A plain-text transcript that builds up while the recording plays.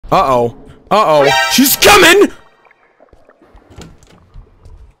Uh-oh. Uh-oh. She's coming!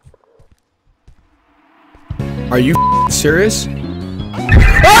 Are you serious?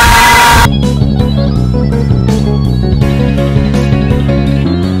 Ah!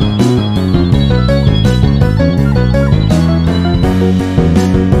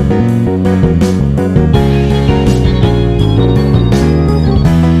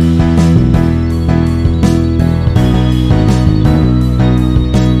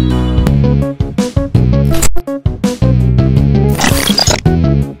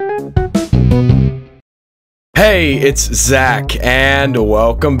 Hey, it's Zach, and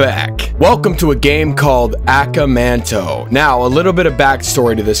welcome back. Welcome to a game called AKA MANTO. Now, a little bit of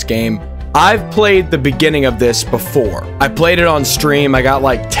backstory to this game. I've played the beginning of this before. I played it on stream. I got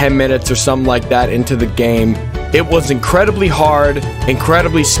like 10 minutes or something like that into the game. It was incredibly hard,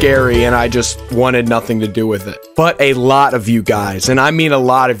 incredibly scary, and I just wanted nothing to do with it. But a lot of you guys, and I mean a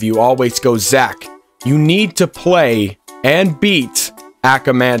lot of you, always go, Zach, you need to play and beat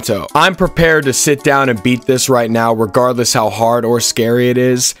AKA MANTO. I'm prepared to sit down and beat this right now, regardless how hard or scary it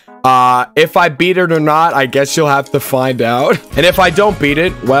is. If I beat it or not, I guess you'll have to find out. And if I don't beat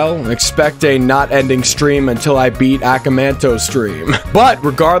it, well, expect a not ending stream until I beat AKA MANTO stream. But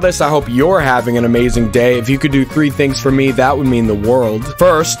regardless, I hope you're having an amazing day. If you could do 3 things for me, that would mean the world.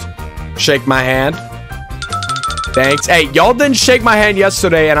 First, shake my hand. Thanks. Hey, y'all didn't shake my hand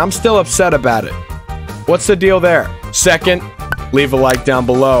yesterday, and I'm still upset about it. What's the deal there? Second, leave a like down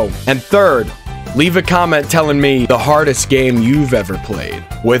below. And third, leave a comment telling me the hardest game you've ever played.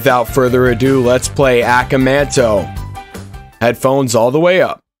 Without further ado, let's play AKA MANTO. Headphones all the way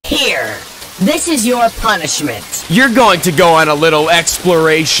up. Here, this is your punishment. You're going to go on a little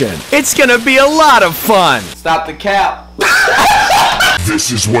exploration. It's gonna be a lot of fun. Stop the cap.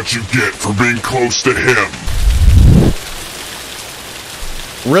 This is what you get for being close to him.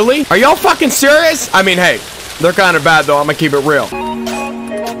 Really? Are y'all fucking serious? I mean, hey, they're kind of bad though, I'm gonna keep it real.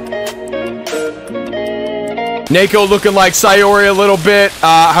 Neko looking like Sayori a little bit.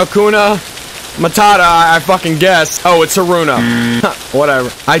 Hakuna Matata, I fucking guess. Oh, it's Haruna.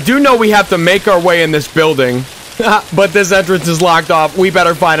 Whatever. I do know we have to make our way in this building. But this entrance is locked off. We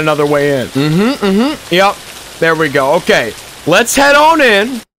better find another way in. Yep. There we go. Okay. Let's head on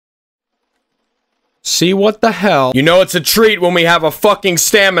in. See what the hell. You know it's a treat when we have a fucking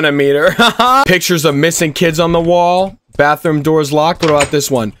stamina meter. Pictures of missing kids on the wall. Bathroom doors locked. What about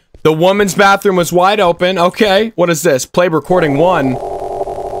this one? The woman's bathroom was wide open. Okay. What is this? Play recording 1.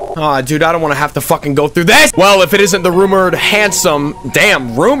 Aw, dude, I don't want to have to fucking go through this. Well, if it isn't the rumored handsome...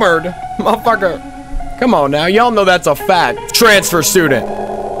 Damn, rumored? Motherfucker. Come on now. Y'all know that's a fact. Transfer student.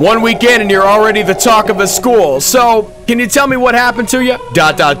 1 week in and you're already the talk of the school. So, can you tell me what happened to you? ...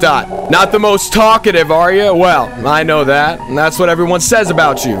 Not the most talkative, are you? Well, I know that. And that's what everyone says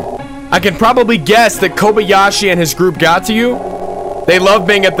about you. I can probably guess that Kobayashi and his group got to you. They love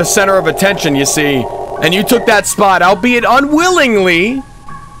being at the center of attention, you see. And you took that spot, albeit unwillingly.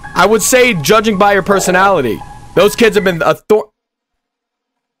 I would say, judging by your personality. Those kids have been Well,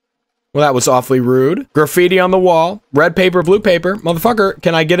 that was awfully rude. Graffiti on the wall. Red paper, blue paper. Motherfucker,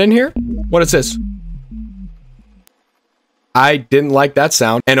 can I get in here? What is this? I didn't like that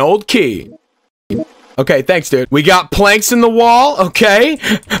sound. An old key. Okay, thanks, dude. We got planks in the wall. Okay.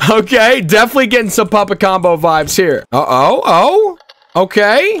 Okay, definitely getting some Papa Combo vibes here. Uh-oh. Oh.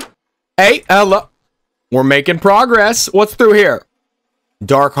 Okay. Hey, hello. We're making progress. What's through here?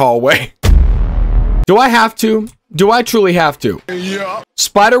 Dark hallway. Do I have to? Do I truly have to? Yeah.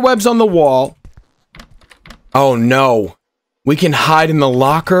 Spider webs on the wall. Oh no. We can hide in the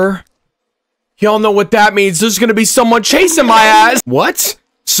locker. Y'all know what that means. There's gonna be someone chasing my ass. What?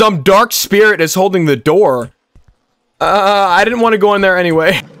 Some dark spirit is holding the door. I didn't want to go in there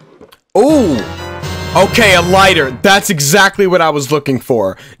anyway. Ooh. Okay, a lighter. That's exactly what I was looking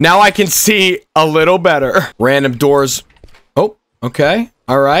for. Now I can see a little better. Random doors. Oh, okay.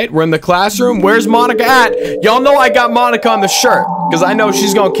 All right, we're in the classroom. Where's Monica at? Y'all know I got Monica on the shirt because I know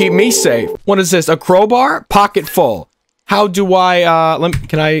she's gonna keep me safe. What is this? A crowbar? Pocket full. How do I,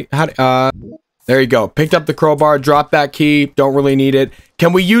 there you go. Picked up the crowbar, dropped that key. Don't really need it.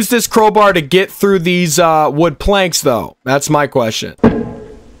 Can we use this crowbar to get through these, wood planks, though? That's my question.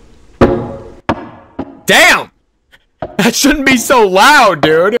 Damn! That shouldn't be so loud,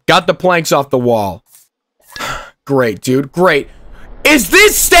 dude. Got the planks off the wall. Great, dude. Great. Is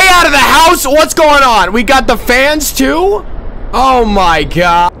this stay out of the house? What's going on? We got the fans, too? Oh, my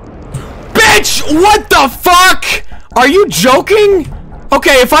God. Bitch! What the fuck? Are you joking?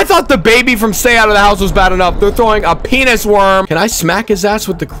 Okay, if I thought the baby from Stay Out of the House was bad enough, they're throwing a penis worm. Can I smack his ass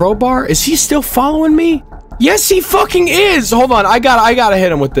with the crowbar? Is he still following me? Yes, he fucking is. Hold on. I gotta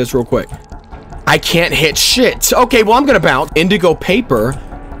hit him with this real quick. I can't hit shit. Okay, well, I'm gonna bounce. Indigo paper.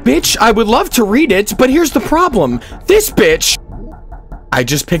 Bitch, I would love to read it, but here's the problem. This bitch... I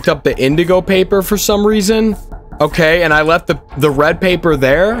just picked up the indigo paper for some reason. Okay, and I left the red paper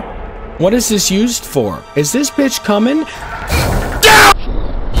there. What is this used for? Is this bitch coming?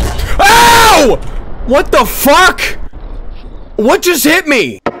 Ow! What the fuck? What just hit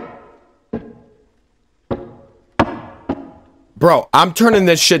me? Bro, I'm turning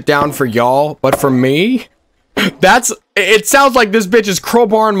this shit down for y'all, but for me, it sounds like this bitch is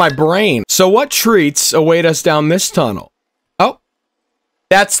crowbarring my brain. So what treats await us down this tunnel? Oh,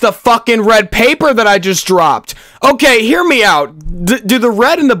 that's the fucking red paper that I just dropped. Okay, hear me out. Do the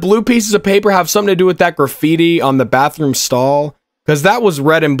red and the blue pieces of paper have something to do with that graffiti on the bathroom stall? Because that was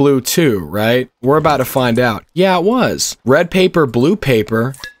red and blue too, right? We're about to find out. Yeah, it was. Red paper, blue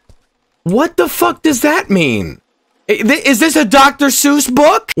paper. What the fuck does that mean? Is this a Dr. Seuss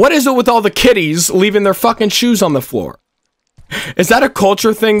book? What is it with all the kitties leaving their fucking shoes on the floor? Is that a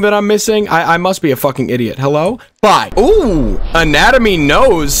culture thing that I'm missing? I must be a fucking idiot. Hello? Bye. Ooh, anatomy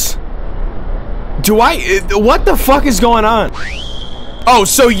nose. What the fuck is going on? Oh,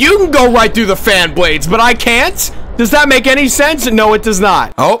 so you can go right through the fan blades, but I can't? Does that make any sense? No, it does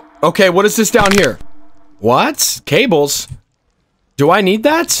not. Oh, okay, what is this down here? What? Cables? Do I need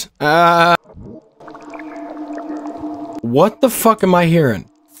that? What the fuck am I hearing?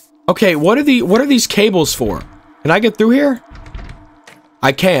 Okay, what are these cables for? Can I get through here?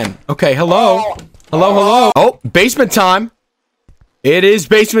 I can. Okay, hello. Hello, hello. Oh, basement time. It is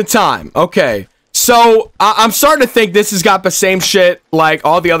basement time. Okay. So, I'm starting to think this has got the same shit like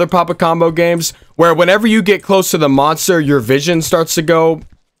all the other Papa Combo games, where whenever you get close to the monster, your vision starts to go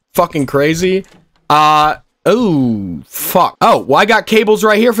fucking crazy. Oh, fuck. Oh, well, I got cables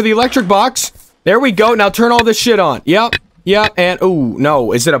right here for the electric box. There we go. Now turn all this shit on. Yep. Yep. And, ooh,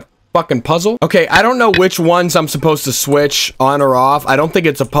 no. Is it a fucking puzzle? Okay, I don't know which ones I'm supposed to switch on or off. I don't think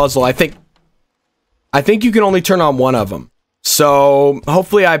it's a puzzle. I think you can only turn on one of them. So,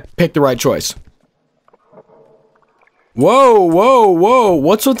 hopefully I picked the right choice. Whoa, whoa, whoa.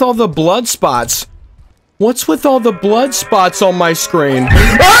 What's with all the blood spots? What's with all the blood spots on my screen?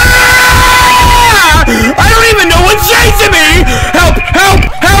 Ah! I don't even know what's chasing me! Help! Help!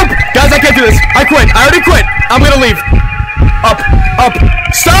 Help! Guys, I can't do this. I quit. I already quit. I'm gonna leave. Up! Up!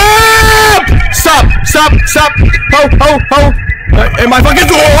 Stop! Stop! Stop! Stop! Ho! Ho! Ho! Am I fucking...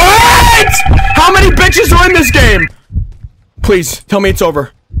 What? How many bitches are in this game? Please, tell me it's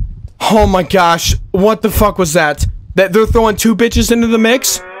over. Oh my gosh. What the fuck was that? That they're throwing 2 bitches into the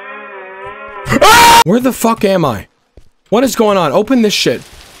mix? Ah! Where the fuck am I? What is going on? Open this shit.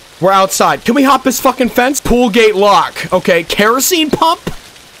 We're outside. Can we hop this fucking fence? Pool gate lock. Okay, kerosene pump?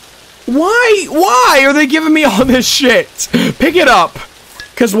 Why? Why are they giving me all this shit? Pick it up.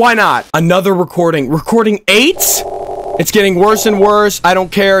 Because why not? Another recording. Recording 8? It's getting worse and worse. I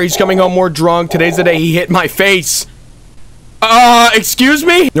don't care. He's coming home more drunk. Today's the day he hit my face. Excuse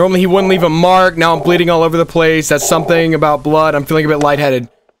me? Normally he wouldn't leave a mark. Now I'm bleeding all over the place. That's something about blood. I'm feeling a bit lightheaded.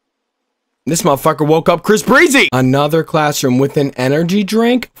 This motherfucker woke up Chris Breezy. Another classroom with an energy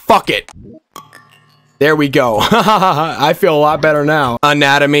drink? Fuck it. There we go. I feel a lot better now.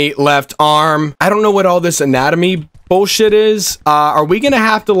 Anatomy, left arm. I don't know what all this anatomy bullshit is. Are we gonna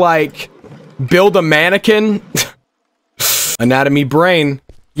have to, like, build a mannequin? Anatomy, brain.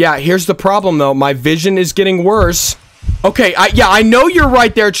 Yeah, here's the problem, though. My vision is getting worse. Okay, yeah, I know you're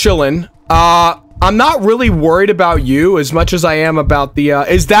right there chilling. I'm not really worried about you as much as I am about the,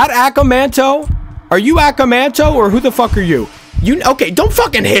 is that AKA MANTO? Are you AKA MANTO, or who the fuck are you? Okay, don't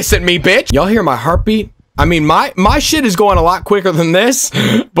fucking hiss at me, bitch. Y'all hear my heartbeat? I mean, my shit is going a lot quicker than this,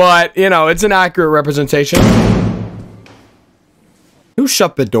 but, you know, it's an accurate representation. Who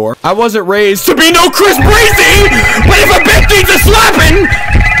shut the door? I wasn't raised to be no Chris Breezy, but if a bitch needs a slapping,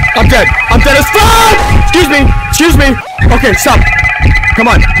 I'm dead. I'm dead as fuck! Excuse me. Excuse me. Okay, stop. Come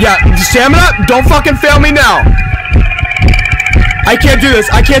on. Yeah, stamina, don't fucking fail me now. I can't do this.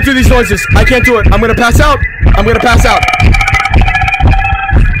 I can't do these noises. I can't do it. I'm gonna pass out. I'm gonna pass out.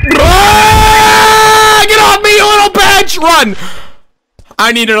 Ah! Get off me, you little bitch! Run!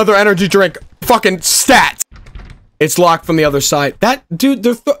 I need another energy drink. Fucking stats. It's locked from the other side. That, dude,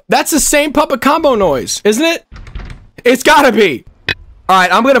 that's the same Papa Combo noise, isn't it? It's gotta be.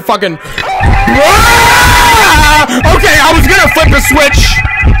 Alright, I'm gonna fucking... Ah! Okay, I was gonna flip the switch.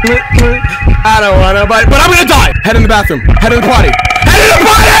 I don't wanna, but I'm gonna die. Head in the bathroom. Head in the potty. Head in the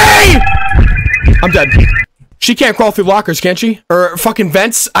potty! I'm dead. She can't crawl through lockers, can she? Or fucking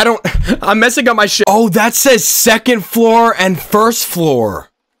vents? I'm messing up my shit. Oh, that says second floor and first floor.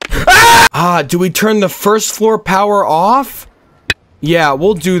 Ah, do we turn the first floor power off? Yeah,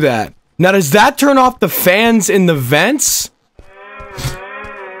 we'll do that. Now, does that turn off the fans in the vents?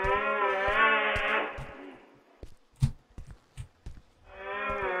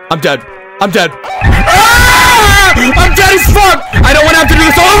 I'm dead. I'm dead. Ah! I'm dead as fuck! I don't want to have to do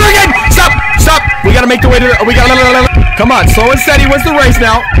this all over again! Stop! Stop! We gotta make the way to the... We gotta... Come on, slow and steady. Where's the race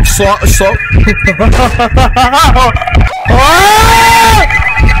now? Slow... Ah!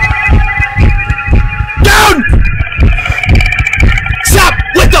 Down! Stop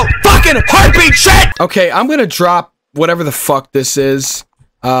with the fucking heartbeat shit! Okay, I'm gonna drop whatever the fuck this is.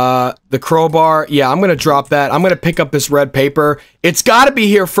 The crowbar. Yeah, I'm gonna drop that. I'm gonna pick up this red paper. It's gotta be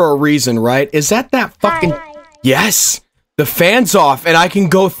here for a reason, right? Is that fucking... Yes! The fan's off and I can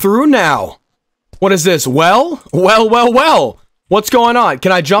go through now. What is this? Well? Well. What's going on?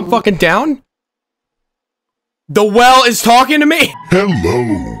 Can I jump fucking down? The well is talking to me?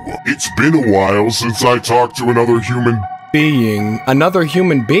 Hello. It's been a while since I talked to another human being. Another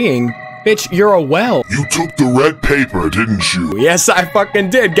human being? Bitch, you're a well. You took the red paper, didn't you? Yes, I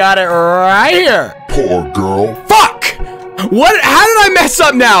fucking did. Got it right here. Poor girl. Fuck! What? How did I mess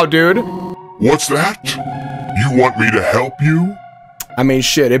up now, dude? What's that? You want me to help you? I mean,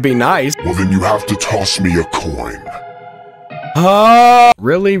 shit, it'd be nice. Well, then you have to toss me a coin.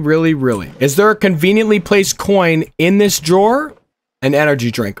 Really? Is there a conveniently placed coin in this drawer? An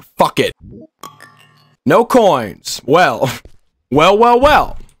energy drink. Fuck it. No coins. Well.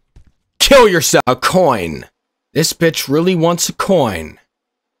 Kill yourself. A coin. This bitch really wants a coin.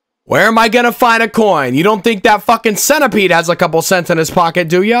 Where am I gonna find a coin? You don't think that fucking centipede has a couple cents in his pocket,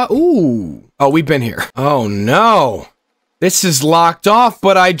 do ya? Ooh. Oh, we've been here. Oh, no. This is locked off,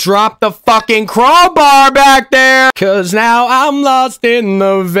 but I dropped the fucking crowbar back there. 'Cause now I'm lost in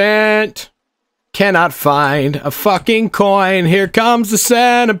the vent. Cannot find a fucking coin. Here comes the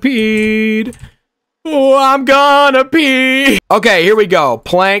centipede. Oh, I'm gonna pee. Okay, here we go.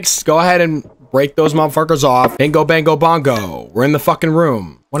 Planks. Go ahead and break those motherfuckers off. Bingo, bango, bongo. We're in the fucking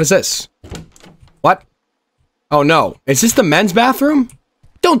room. What is this? What? Oh, no. Is this the men's bathroom?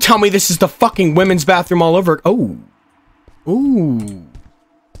 Don't tell me this is the fucking women's bathroom all over. Oh. Ooh.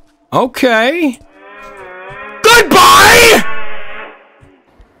 Okay. Goodbye!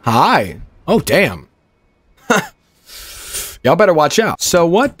 Hi. Oh, damn. Y'all better watch out. So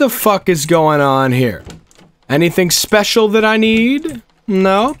what the fuck is going on here? Anything special that I need?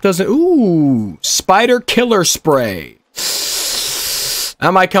 No, doesn't. Ooh, spider killer spray.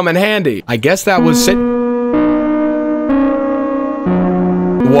 That might come in handy. I guess that was it.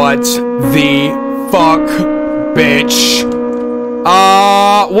 What the fuck, bitch?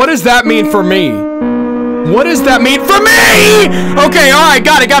 What does that mean for me? What does that mean for me? Okay, all right,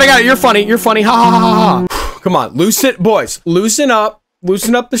 got it. You're funny. Ha ha ha ha. Come on, boys. Loosen up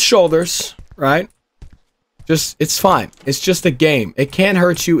the shoulders, right? It's fine. It's just a game. It can't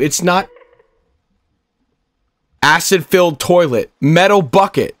hurt you. It's not acid-filled toilet, metal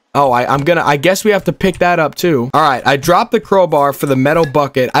bucket. Oh, I guess we have to pick that up too. All right, I dropped the crowbar for the metal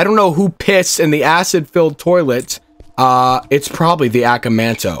bucket. I don't know who pissed in the acid-filled toilet. It's probably the AKA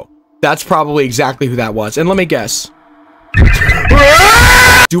MANTO. That's probably exactly who that was. And let me guess.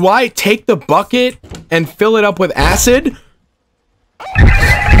 Do I take the bucket and fill it up with acid?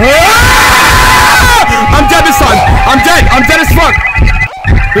 I'm dead this time. I'm dead as fuck.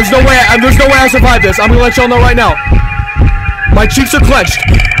 There's no way I survived this. I'm gonna let y'all know right now. My cheeks are clenched.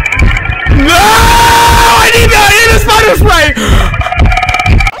 No! I need a spider spray!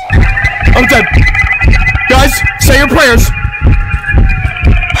 I'm dead. Guys, say your prayers.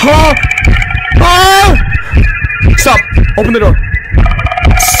 Stop. Open the door.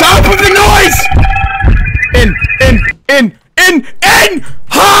 Stop with the noise! In!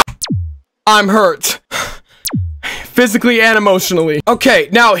 Ha! I'm hurt. Physically and emotionally. Okay,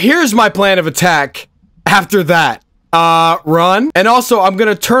 now here's my plan of attack after that. Run. And also, I'm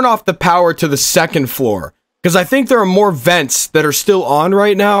gonna turn off the power to the second floor, because I think there are more vents that are still on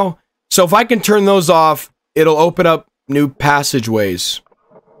right now. So if I can turn those off, it'll open up new passageways.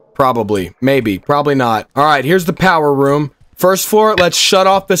 Probably. Maybe. Probably not. Alright, here's the power room. First floor, let's shut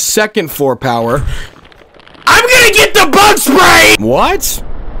off the second floor power. I'm gonna get the bug spray! What?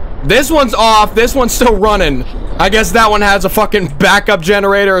 This one's off. This one's still running. I guess that one has a fucking backup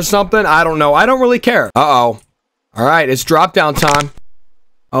generator or something. I don't know. I don't really care. Uh-oh. Alright, it's drop down time.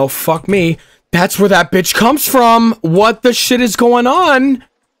 Oh, fuck me. That's where that bitch comes from. What the shit is going on?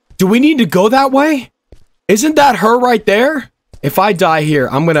 Do we need to go that way? Isn't that her right there? If I die here,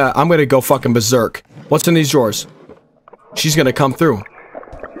 I'm gonna go fucking berserk. What's in these drawers? She's gonna come through.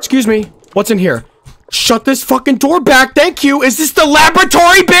 Excuse me. What's in here? Shut this fucking door back. Thank you. Is this the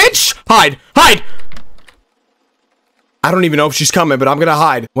laboratory, bitch? Hide. Hide. I don't even know if she's coming, but I'm gonna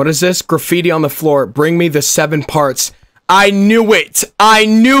hide. What is this? Graffiti on the floor. Bring me the 7 parts. I knew it. I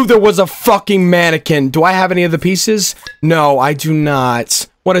knew there was a fucking mannequin. Do I have any of the pieces? No, I do not.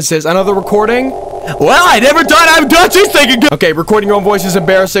 What is this? Another recording? Well, I never thought I'd done this thing again. Okay, recording your own voice is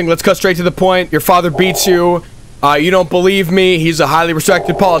embarrassing. Let's cut straight to the point. Your father beats you. You don't believe me. He's a highly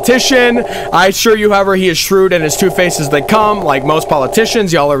respected politician. I assure you, however, he is shrewd and as two-faced as they come, like most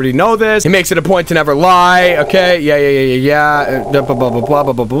politicians. Y'all already know this. He makes it a point to never lie. Okay, yeah. Blah, blah, blah, blah,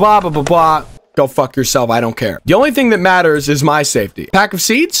 blah, blah, blah, blah, blah, blah. Go fuck yourself. I don't care. The only thing that matters is my safety. Pack of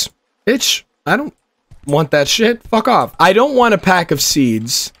seeds? Bitch, I don't want that shit. Fuck off. I don't want a pack of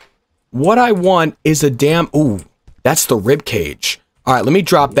seeds. What I want is a damn... Ooh, that's the rib cage. All right, let me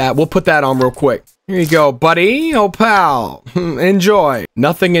drop that. We'll put that on real quick. Here you go, buddy. Oh, pal. Enjoy.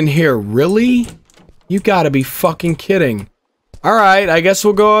 Nothing in here. Really? You gotta be fucking kidding. All right, I guess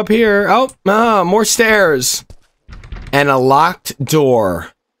we'll go up here. Oh, more stairs. And a locked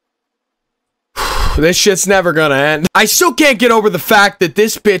door. This shit's never gonna end. I still can't get over the fact that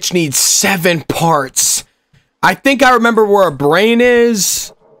this bitch needs 7 parts. I think I remember where a brain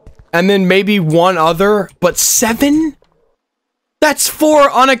is. And then maybe 1 other. But 7? That's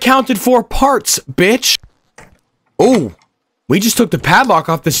 4 unaccounted for parts, bitch. Oh, we just took the padlock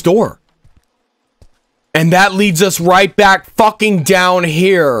off this door. And that leads us right back fucking down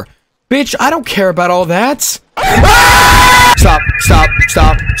here. Bitch, I don't care about all that. Ah! Stop, stop,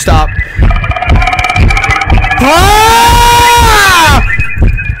 stop, stop. Ah!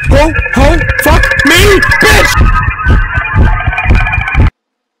 Oh, fuck me, bitch!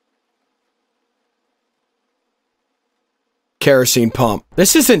 Kerosene pump.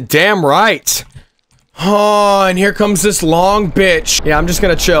 This isn't damn right. Oh, and here comes this long bitch. Yeah, I'm just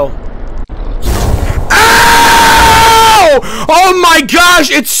gonna chill. Ow! Oh my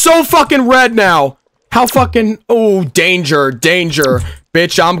gosh, it's so fucking red now. How fucking... Oh, danger, danger.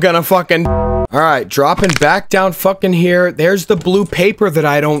 Bitch, I'm gonna fucking... Alright, dropping back down fucking here. There's the blue paper that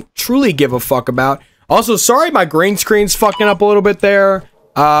I don't truly give a fuck about. Also, sorry my green screen's fucking up a little bit there.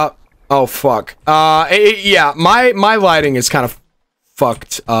 Oh, fuck. Yeah, my lighting is kind of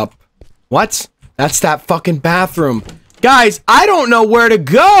fucked up. What? That's that fucking bathroom. Guys, I don't know where to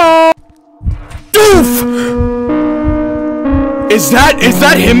go! Doof! Is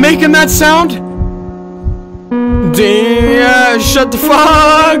that him making that sound? Damn, shut the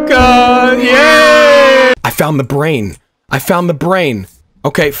fuck up, yeah! I found the brain. I found the brain.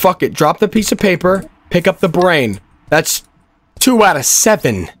 Okay, fuck it. Drop the piece of paper. Pick up the brain. That's 2 out of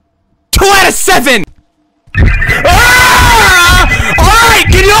 7. 2 out of 7! Ah! Alright,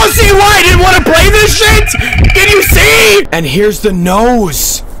 can you all see why I didn't want to play this shit? Can you see? And here's the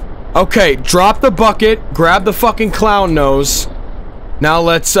nose. Okay, drop the bucket, grab the fucking clown nose. Now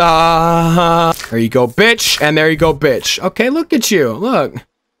let's, there you go, bitch, and there you go, bitch. Okay, look at you, look.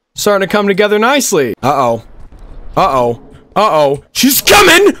 Starting to come together nicely. Uh-oh. Uh-oh. Uh-oh. She's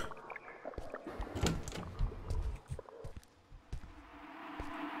coming!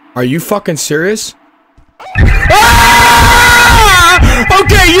 Are you fucking serious? Ah!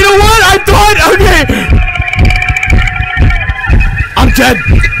 Okay, you know what? I thought, okay. I'm dead.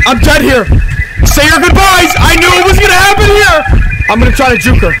 I'm dead here. Say your goodbyes. I knew it was gonna happen here. I'm gonna try to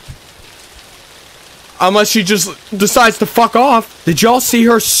juke her. Unless she just decides to fuck off. Did y'all see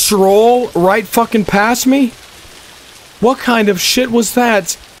her stroll right fucking past me? What kind of shit was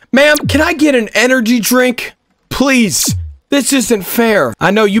that? Ma'am, can I get an energy drink? Please. This isn't fair.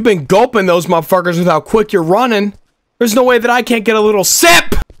 I know you've been gulping those motherfuckers with how quick you're running. There's no way that I can't get a little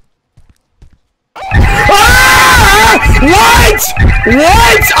sip! Ah! What?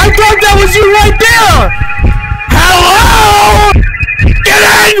 What? I thought that was you right there! Hello? Get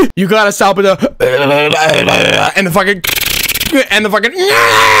in! You gotta stop with the... And the fucking... And the fucking...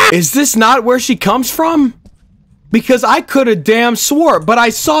 Is this not where she comes from? Because I could have damn swore, but I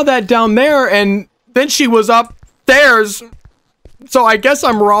saw that down there and then she was upstairs. So I guess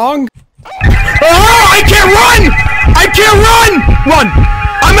I'm wrong. Oh, I can't run! I can't run! Run!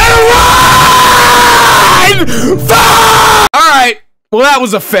 I'm gonna run! Fuck! Alright, well that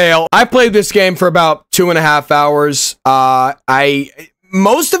was a fail. I played this game for about 2.5 hours.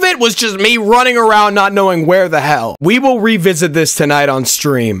 Most of it was just me running around not knowing where the hell. We will revisit this tonight on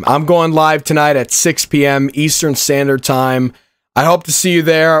stream. I'm going live tonight at 6 p.m. Eastern Standard Time. I hope to see you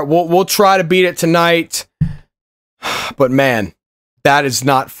there. We'll try to beat it tonight. But man, that is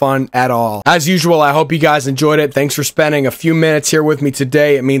not fun at all. As usual, I hope you guys enjoyed it. Thanks for spending a few minutes here with me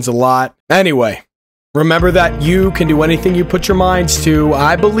today. It means a lot. Anyway, remember that you can do anything you put your minds to.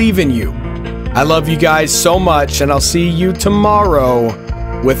 I believe in you. I love you guys so much, and I'll see you tomorrow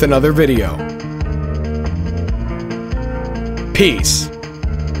with another video. Peace.